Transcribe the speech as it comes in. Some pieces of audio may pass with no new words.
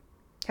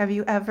Have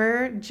you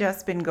ever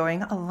just been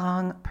going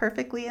along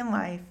perfectly in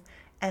life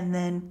and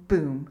then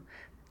boom,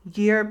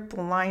 you're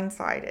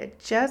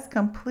blindsided, just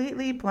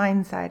completely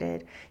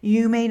blindsided.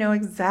 You may know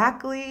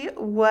exactly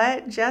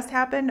what just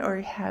happened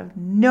or have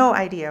no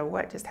idea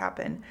what just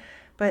happened,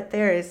 but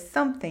there is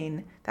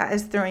something that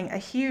is throwing a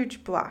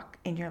huge block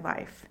in your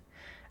life.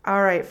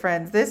 All right,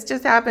 friends, this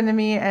just happened to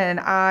me and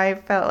I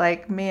felt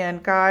like, man,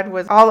 God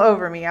was all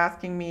over me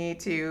asking me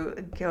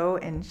to go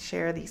and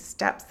share these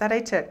steps that I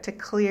took to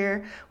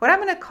clear what I'm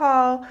going to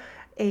call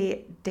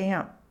a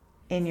damp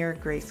in your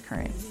grace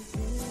current.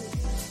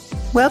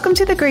 Welcome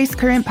to the Grace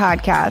Current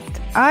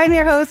Podcast. I'm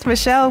your host,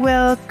 Michelle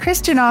Will,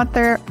 Christian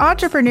author,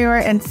 entrepreneur,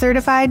 and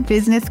certified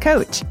business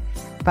coach.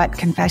 But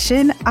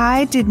confession,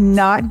 I did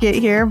not get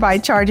here by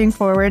charging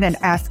forward and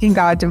asking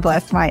God to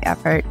bless my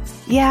effort.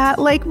 Yeah,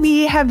 like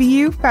me, have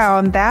you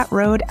found that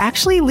road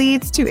actually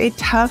leads to a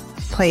tough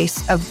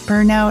place of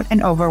burnout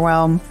and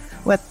overwhelm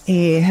with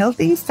a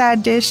healthy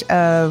side dish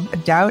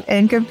of doubt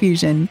and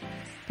confusion?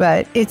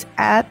 But it's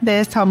at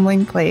this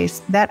humbling place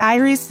that I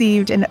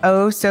received an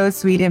oh so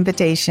sweet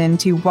invitation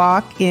to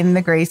walk in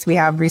the grace we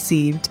have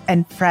received.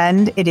 And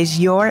friend, it is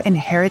your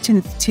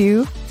inheritance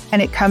too.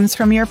 And it comes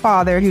from your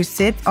Father who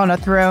sits on a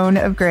throne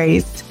of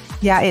grace.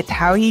 Yeah, it's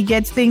how he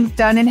gets things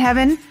done in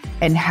heaven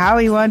and how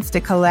he wants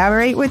to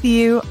collaborate with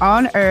you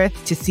on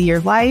earth to see your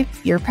life,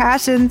 your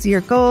passions,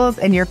 your goals,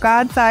 and your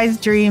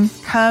God-sized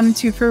dreams come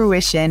to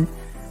fruition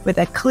with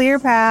a clear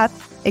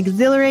path,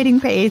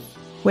 exhilarating pace,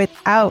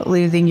 without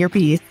losing your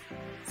peace.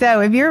 So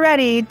if you're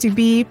ready to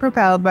be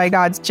propelled by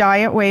God's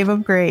giant wave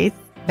of grace,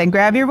 then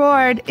grab your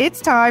board.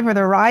 It's time for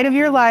the ride of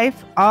your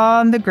life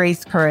on the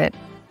Grace Current.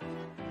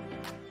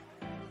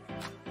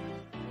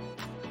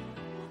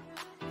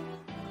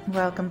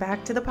 Welcome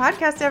back to the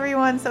podcast,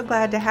 everyone. So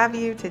glad to have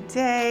you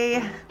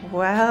today.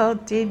 Well,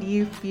 did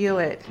you feel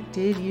it?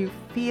 Did you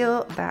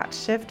feel that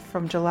shift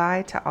from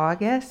July to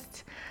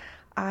August?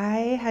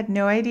 I had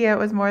no idea it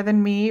was more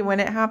than me when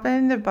it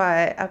happened,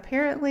 but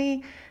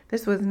apparently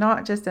this was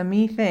not just a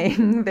me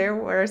thing. There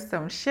were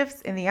some shifts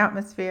in the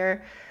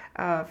atmosphere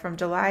from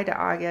July to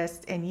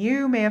August, and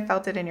you may have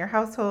felt it in your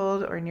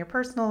household or in your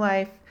personal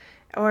life,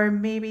 or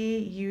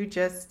maybe you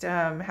just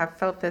have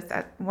felt this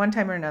at one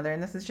time or another,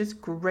 and this is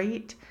just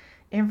great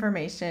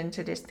information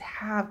to just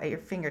have at your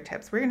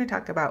fingertips. We're going to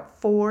talk about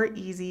 4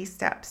 easy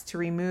steps to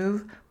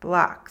remove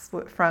blocks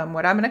from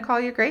what I'm going to call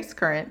your grace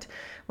current.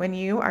 When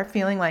you are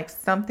feeling like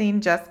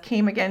something just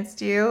came against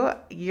you,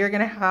 you're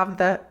going to have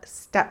the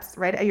steps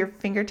right at your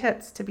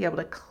fingertips to be able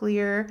to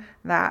clear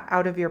that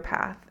out of your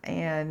path.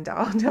 And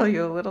I'll tell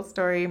you a little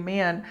story.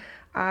 Man,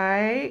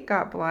 I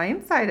got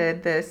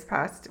blindsided this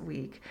past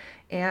week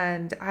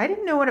and I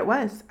didn't know what it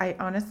was. I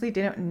honestly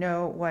didn't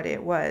know what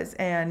it was.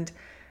 And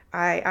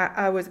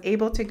I was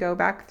able to go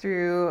back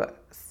through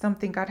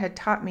something God had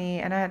taught me,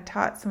 and I had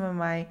taught some of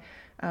my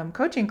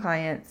coaching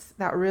clients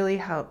that really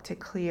helped to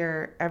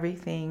clear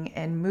everything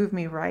and move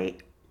me right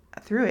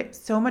through it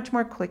so much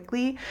more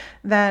quickly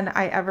than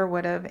I ever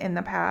would have in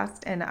the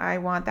past. And I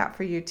want that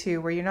for you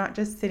too, where you're not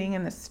just sitting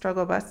in the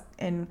struggle bus,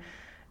 and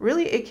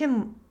really it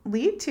can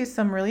lead to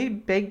some really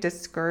big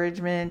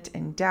discouragement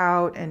and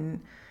doubt and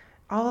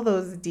all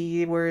those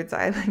D words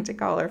I like to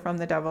call her from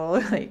the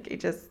devil, like it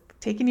just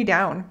taking you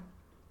down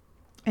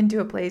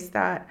into a place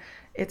that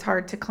it's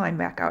hard to climb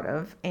back out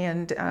of.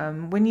 And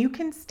when you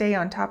can stay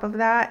on top of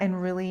that and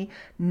really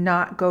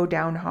not go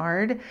down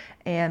hard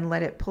and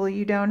let it pull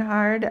you down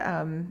hard,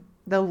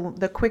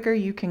 the quicker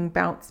you can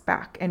bounce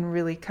back and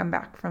really come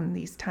back from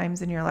these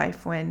times in your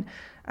life when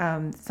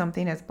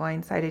something has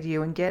blindsided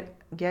you, and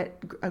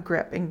get a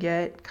grip and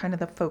get kind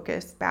of the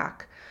focus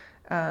back.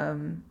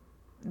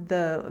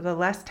 The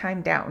less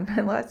time down,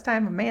 less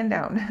time a man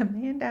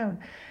down.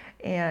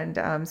 And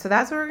so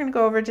that's what we're going to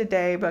go over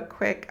today. But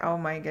quick, oh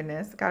my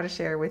goodness, got to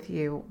share with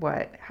you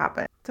what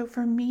happened. So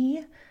for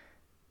me,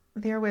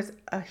 there was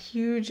a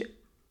huge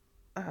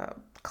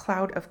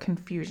cloud of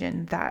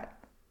confusion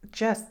that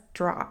just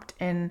dropped,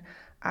 and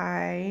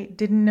I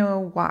didn't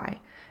know why.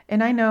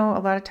 And I know a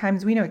lot of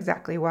times we know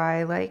exactly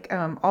why. Like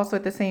also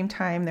at the same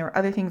time, there were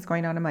other things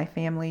going on in my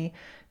family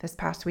this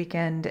past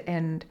weekend,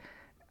 and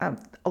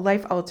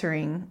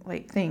life-altering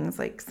things,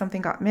 like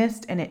something got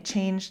missed and it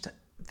changed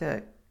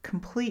the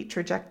complete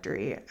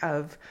trajectory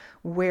of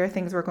where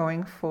things were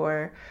going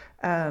for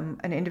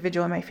an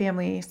individual in my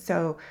family.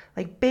 So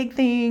like big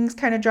things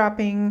kind of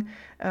dropping,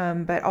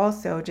 but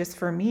also just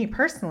for me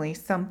personally,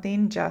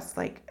 something just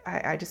like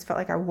I just felt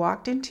like I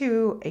walked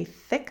into a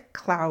thick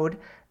cloud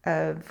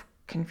of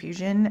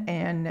confusion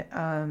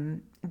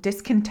and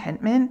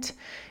discontentment,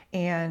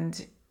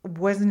 and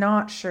was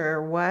not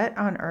sure what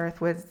on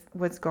earth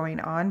was going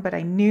on, but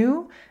I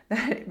knew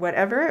that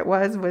whatever it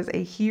was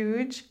a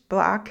huge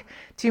block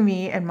to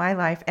me in my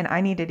life, and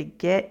I needed to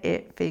get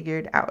it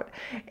figured out.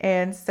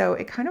 And so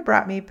it kind of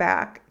brought me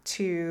back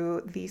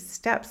to these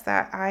steps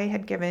that I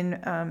had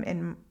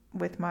given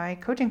with my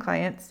coaching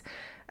clients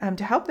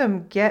to help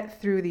them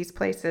get through these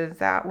places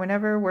that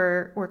whenever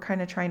we're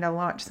kind of trying to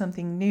launch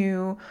something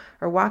new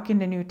or walk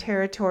into new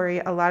territory,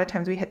 a lot of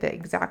times we hit the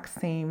exact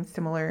same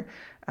similar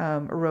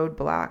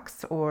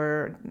roadblocks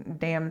or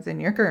dams in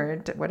your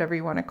current, whatever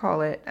you want to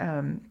call it,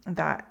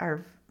 that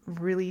are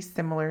really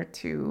similar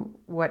to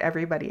what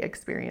everybody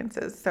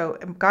experiences. So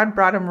God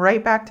brought them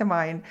right back to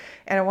mind,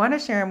 and I want to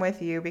share them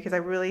with you because I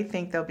really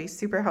think they'll be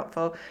super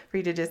helpful for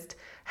you to just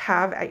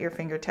have at your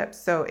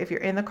fingertips. So if you're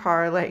in the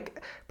car,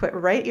 like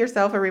write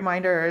yourself a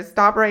reminder, or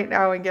stop right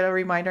now and get a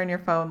reminder on your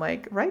phone,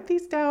 like write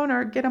these down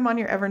or get them on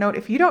your Evernote.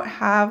 If you don't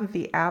have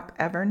the app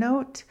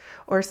Evernote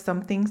or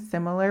something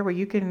similar where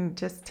you can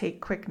just take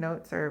quick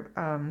notes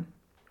or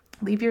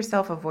leave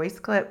yourself a voice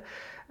clip,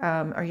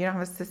 or you don't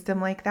have a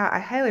system like that, I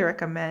highly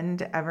recommend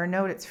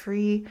Evernote. It's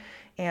free,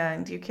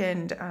 and you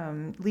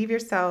can leave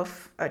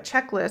yourself a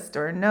checklist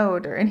or a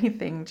note or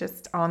anything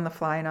just on the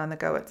fly and on the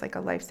go. It's like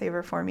a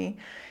lifesaver for me.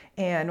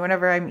 And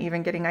whenever I'm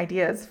even getting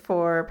ideas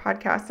for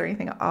podcasts or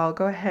anything, I'll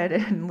go ahead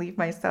and leave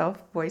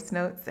myself voice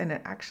notes, and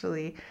it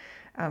actually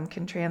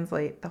can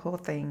translate the whole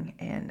thing,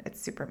 and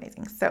it's super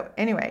amazing. So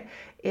anyway,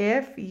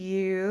 if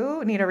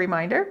you need a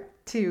reminder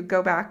to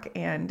go back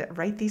and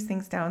write these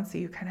things down so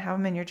you can have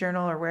them in your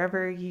journal or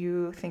wherever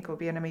you think will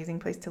be an amazing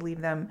place to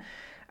leave them,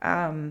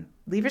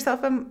 leave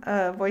yourself a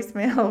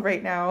voicemail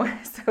right now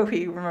so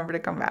we remember to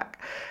come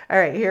back. All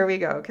right, here we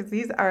go, because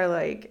these are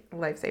like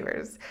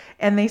lifesavers,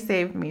 and they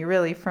saved me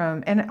really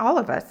from, and all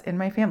of us in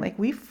my family, like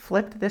we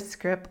flipped the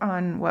script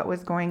on what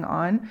was going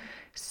on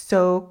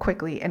so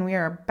quickly, and we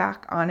are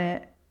back on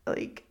it.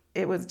 Like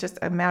it was just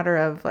a matter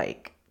of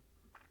like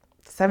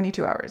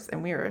 72 hours,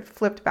 and we were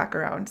flipped back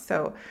around.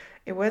 So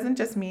it wasn't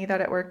just me that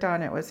it worked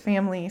on, it was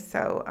family.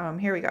 So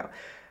here we go.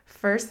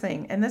 First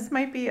thing, and this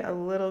might be a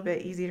little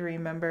bit easy to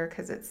remember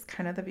because it's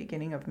kind of the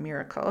beginning of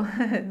miracle.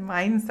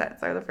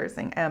 Mindsets are the first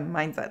thing.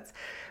 Mindsets.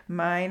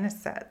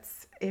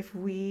 If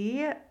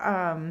we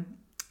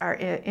are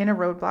in a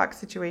roadblock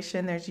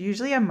situation, there's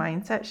usually a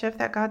mindset shift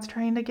that God's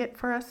trying to get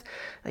for us,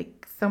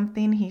 like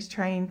something he's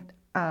trying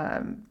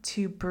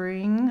to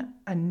bring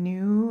a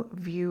new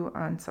view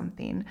on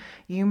something.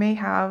 You may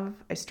have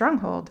a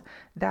stronghold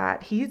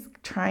that he's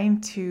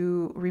trying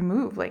to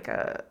remove, like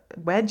a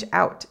wedge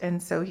out.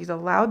 And so he's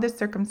allowed this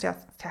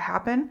circumstance to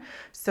happen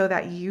so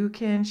that you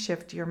can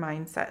shift your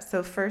mindset.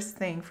 So first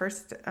thing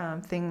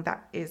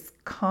that is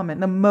common,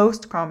 the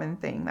most common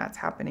thing that's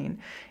happening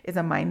is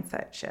a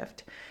mindset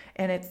shift.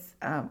 And it's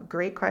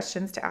great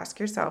questions to ask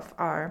yourself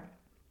are,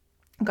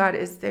 God,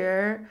 is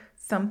there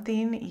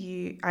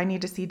something I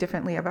need to see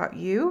differently about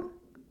you?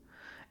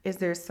 Is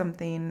there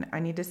something I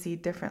need to see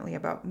differently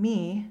about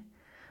me?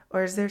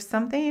 Or is there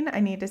something I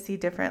need to see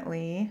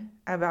differently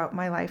about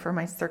my life or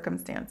my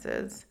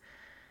circumstances?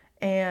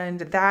 And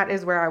that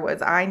is where I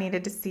was. I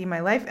needed to see my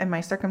life and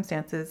my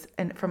circumstances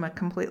and from a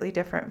completely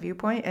different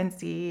viewpoint and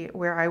see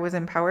where I was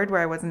empowered,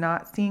 where I was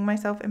not seeing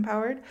myself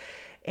empowered.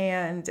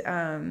 And,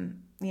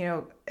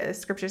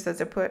 scripture says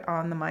to put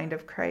on the mind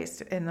of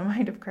Christ, and the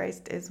mind of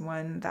Christ is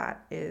one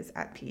that is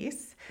at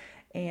peace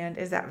and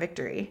is at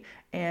victory.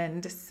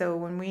 And so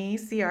when we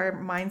see our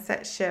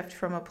mindset shift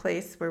from a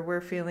place where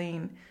we're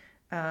feeling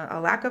a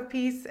lack of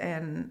peace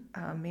and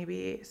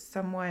maybe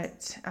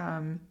somewhat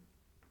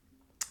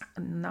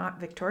not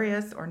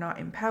victorious or not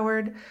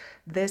empowered,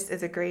 this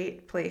is a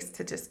great place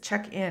to just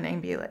check in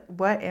and be like,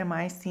 what am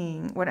I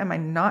seeing? What am I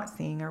not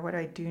seeing? Or what do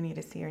I do need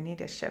to see or need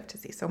to shift to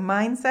see? So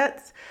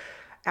mindsets,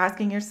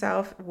 asking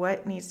yourself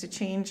what needs to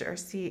change or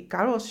see.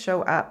 God will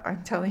show up.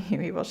 I'm telling you,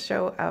 he will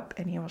show up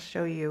and he will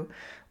show you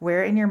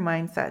where in your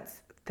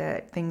mindsets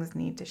that things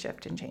need to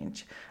shift and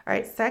change. All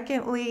right.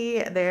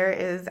 Secondly, there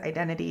is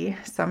identity.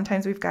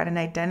 Sometimes we've got an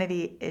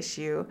identity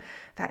issue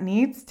that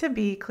needs to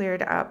be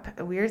cleared up.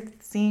 We're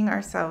seeing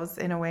ourselves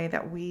in a way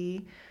that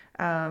we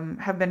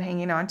have been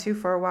hanging on to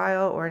for a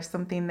while, or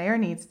something there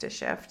needs to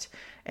shift.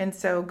 And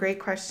so great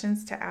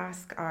questions to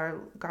ask are,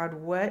 God,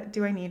 what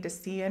do I need to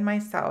see in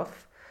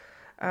myself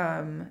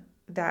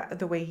that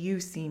the way you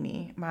see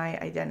me, my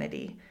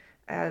identity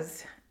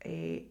as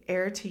a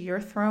heir to your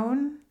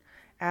throne,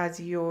 as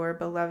your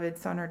beloved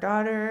son or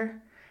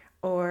daughter,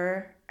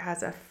 or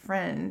as a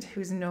friend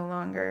who's no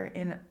longer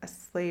in a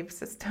slave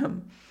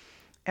system?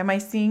 Am I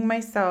seeing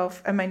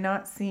myself? Am I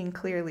not seeing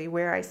clearly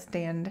where I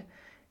stand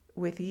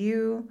with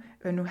you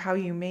and how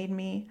you made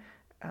me?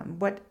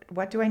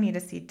 What do I need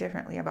to see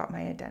differently about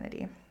my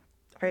identity?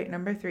 All right,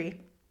 number 3,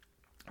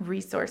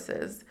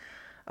 resources.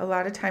 A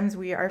lot of times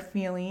we are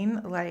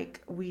feeling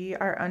like we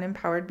are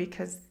unempowered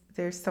because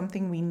there's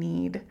something we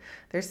need.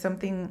 There's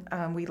something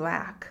we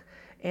lack.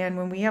 And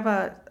when we have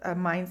a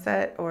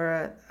mindset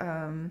or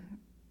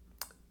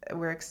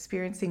we're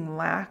experiencing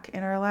lack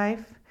in our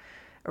life,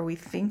 or we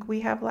think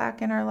we have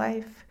lack in our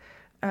life,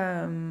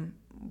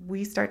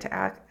 we start to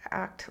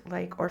act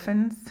like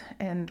orphans,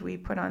 and we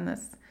put on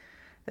this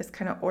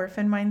kind of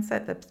orphan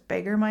mindset, this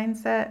beggar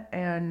mindset,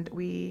 and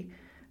we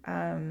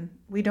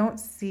don't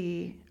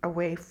see a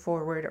way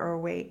forward or a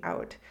way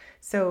out.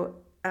 So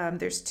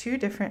there's 2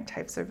 different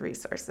types of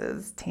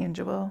resources,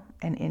 tangible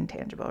and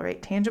intangible,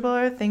 right? Tangible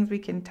are things we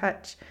can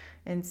touch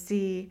and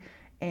see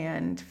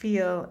and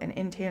feel, and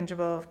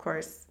intangible, of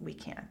course, we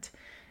can't.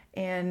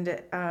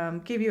 And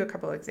give you a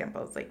couple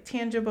examples. Like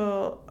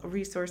tangible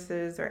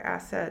resources or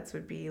assets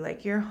would be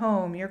like your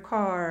home, your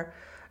car,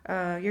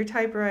 your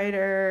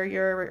typewriter,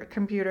 your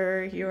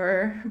computer,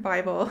 your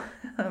Bible,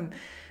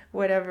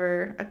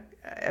 whatever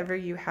ever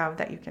you have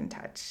that you can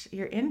touch.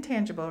 Your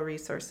intangible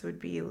resource would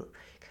be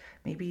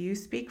maybe you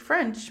speak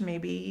French,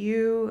 maybe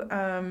you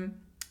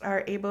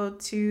are able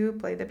to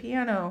play the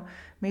piano,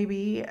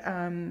 maybe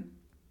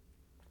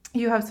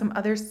you have some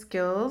other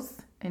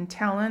skills and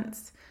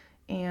talents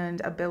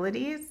and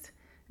abilities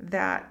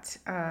that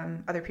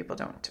other people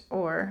don't,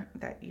 or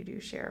that you do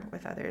share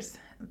with others.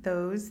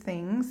 Those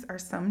things are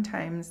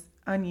sometimes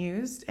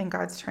unused, and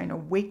God's trying to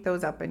wake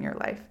those up in your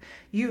life.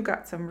 You've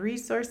got some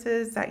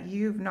resources that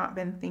you've not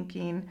been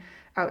thinking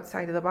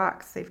outside of the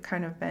box. They've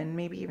kind of been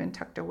maybe even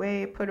tucked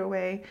away, put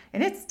away,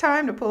 and it's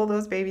time to pull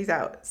those babies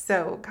out.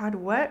 So, God,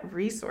 what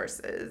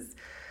resources,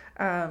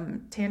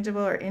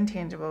 tangible or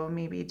intangible,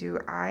 maybe do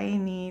I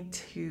need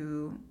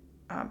to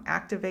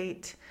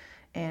activate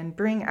and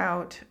bring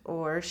out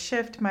or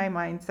shift my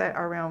mindset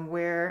around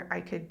where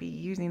I could be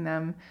using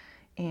them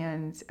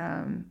and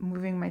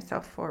moving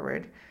myself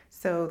forward?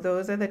 So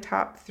those are the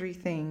top 3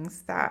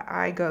 things that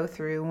I go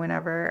through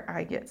whenever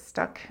I get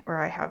stuck, or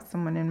I have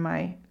someone in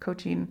my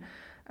coaching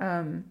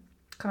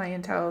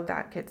clientele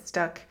that gets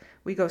stuck.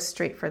 We go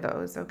straight for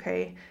those,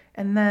 okay?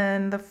 And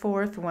then the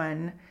 4th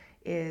one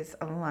is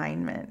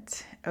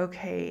alignment.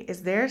 Okay,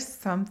 is there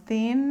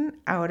something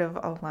out of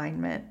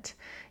alignment?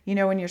 You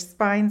know, when your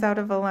spine's out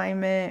of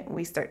alignment,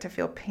 we start to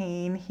feel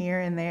pain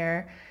here and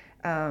there.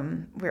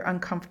 We're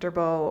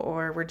uncomfortable,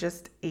 or we're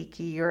just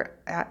achy, or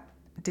at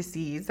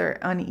disease or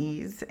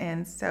unease.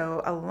 And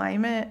so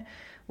alignment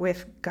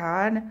with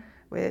God,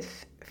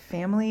 with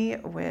family,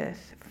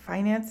 with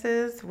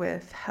finances,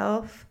 with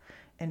health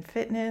and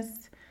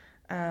fitness,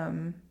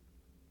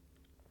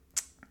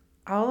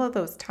 all of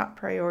those top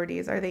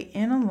priorities, are they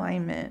in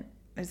alignment?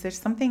 Is there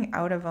something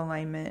out of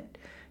alignment?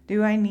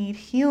 Do I need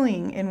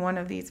healing in one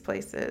of these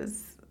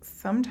places?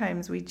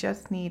 Sometimes we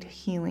just need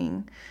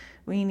healing.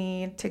 We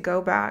need to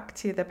go back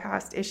to the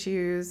past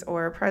issues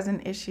or a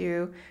present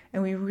issue,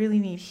 and we really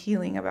need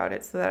healing about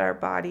it so that our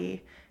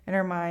body and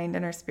our mind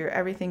and our spirit,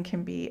 everything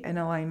can be in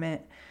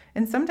alignment.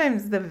 And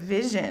sometimes the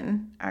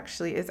vision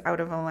actually is out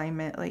of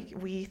alignment. Like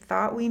we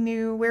thought we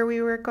knew where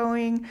we were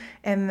going,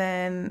 and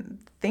then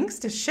things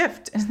just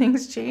shift and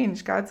things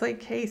change. God's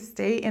like, hey,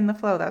 stay in the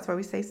flow. That's why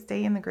we say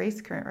stay in the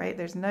grace current, right?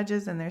 There's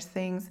nudges and there's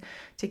things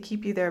to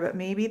keep you there. But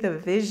maybe the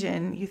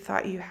vision, you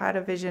thought you had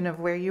a vision of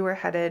where you were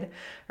headed,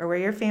 or where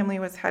your family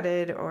was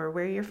headed, or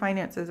where your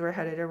finances were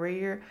headed, or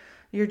where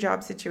your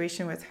job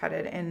situation was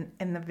headed.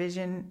 And the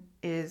vision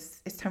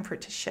is, it's time for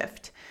it to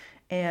shift.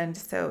 And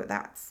so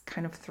that's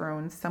kind of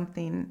thrown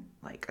something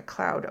like a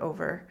cloud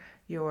over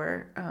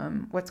your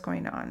what's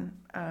going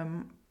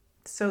on.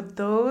 So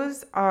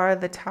those are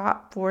the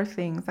top 4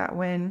 things that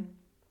when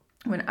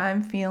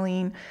I'm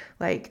feeling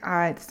like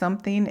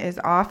something is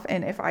off,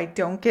 and if I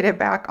don't get it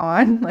back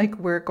on, like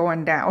we're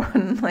going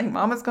down, like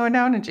mama's going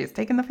down and she's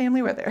taking the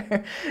family with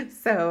her.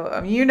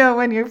 So you know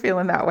when you're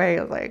feeling that way,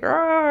 it's like,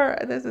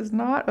 this is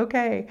not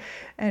okay.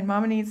 And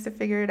mama needs to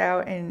figure it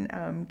out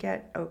and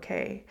get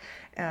okay.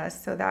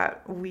 So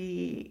that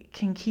we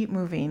can keep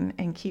moving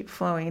and keep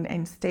flowing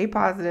and stay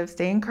positive,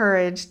 stay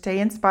encouraged, stay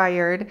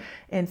inspired,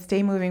 and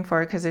stay moving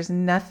forward, because there's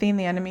nothing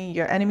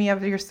your enemy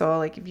of your soul,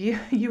 like if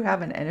you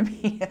have an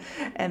enemy,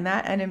 and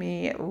that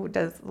enemy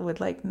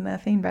would like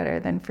nothing better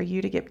than for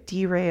you to get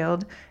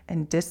derailed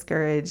and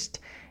discouraged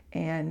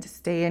and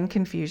stay in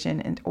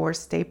confusion or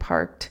stay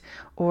parked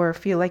or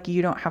feel like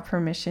you don't have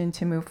permission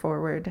to move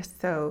forward.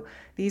 So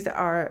these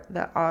are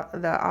the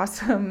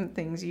awesome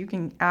things you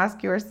can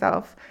ask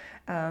yourself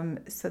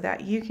so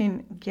that you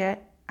can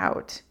get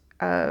out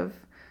of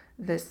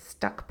this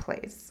stuck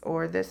place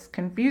or this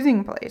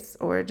confusing place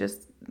or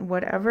just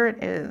whatever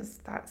it is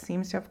that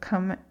seems to have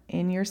come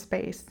in your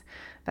space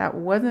that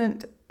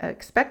wasn't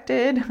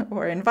expected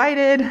or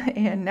invited,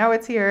 and now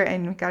it's here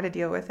and we got to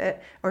deal with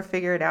it or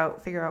figure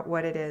out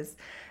what it is.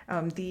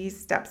 These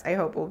steps, I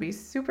hope, will be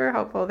super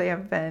helpful. They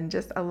have been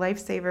just a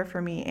lifesaver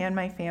for me and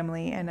my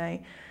family, and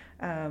I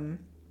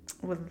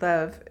would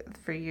love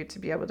for you to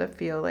be able to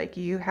feel like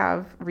you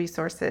have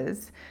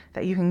resources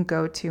that you can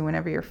go to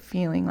whenever you're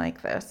feeling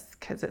like this,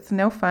 because it's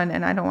no fun,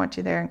 and I don't want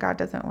you there, and God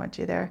doesn't want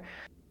you there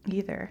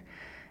either.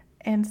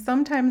 And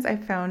sometimes I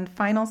found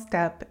final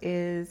step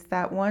is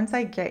that once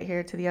I get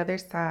here to the other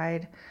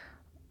side,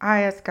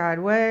 I ask God,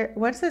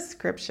 what's a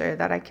scripture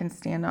that I can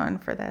stand on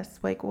for this?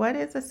 Like, what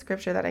is a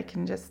scripture that I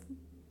can just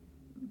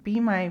be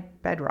my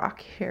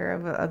bedrock here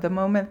of the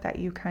moment that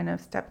you kind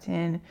of stepped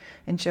in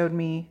and showed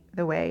me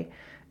the way?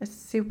 It's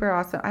super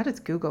awesome. I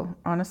just Google,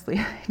 honestly.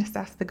 I just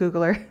asked the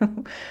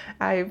Googler.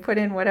 I put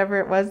in whatever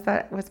it was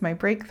that was my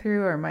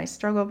breakthrough or my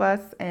struggle bus,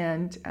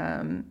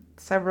 and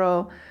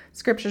several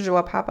scriptures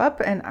will pop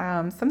up,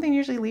 and something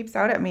usually leaps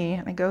out at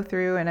me. I go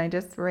through and I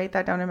just write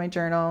that down in my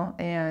journal,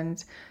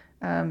 and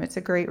it's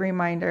a great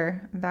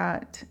reminder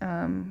that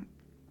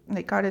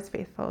God is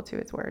faithful to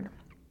his word.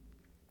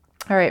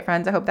 All right,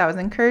 friends, I hope that was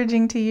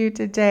encouraging to you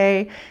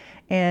today.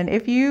 And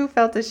if you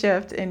felt a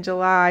shift in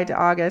July to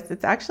August,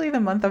 it's actually the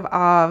month of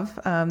Av,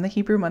 the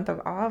Hebrew month of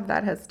Av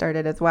that has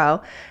started as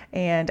well.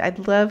 And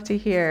I'd love to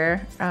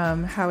hear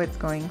how it's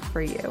going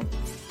for you.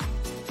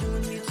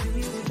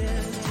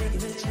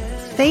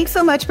 Thanks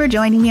so much for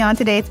joining me on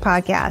today's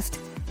podcast.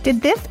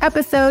 Did this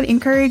episode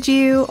encourage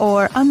you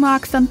or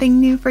unlock something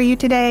new for you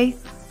today?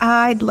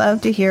 I'd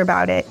love to hear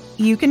about it.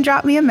 You can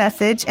drop me a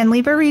message and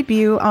leave a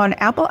review on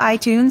Apple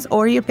iTunes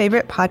or your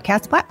favorite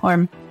podcast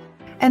platform.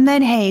 And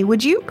then, hey,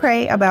 would you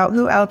pray about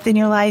who else in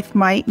your life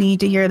might need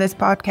to hear this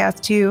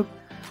podcast too?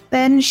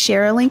 Then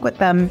share a link with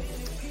them.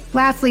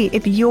 Lastly,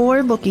 if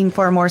you're looking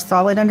for a more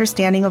solid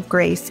understanding of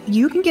grace,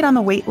 you can get on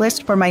the wait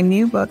list for my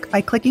new book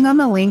by clicking on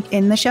the link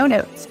in the show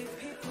notes.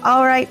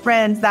 All right,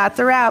 friends, that's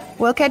a wrap.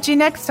 We'll catch you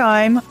next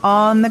time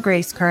on The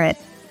Grace Current.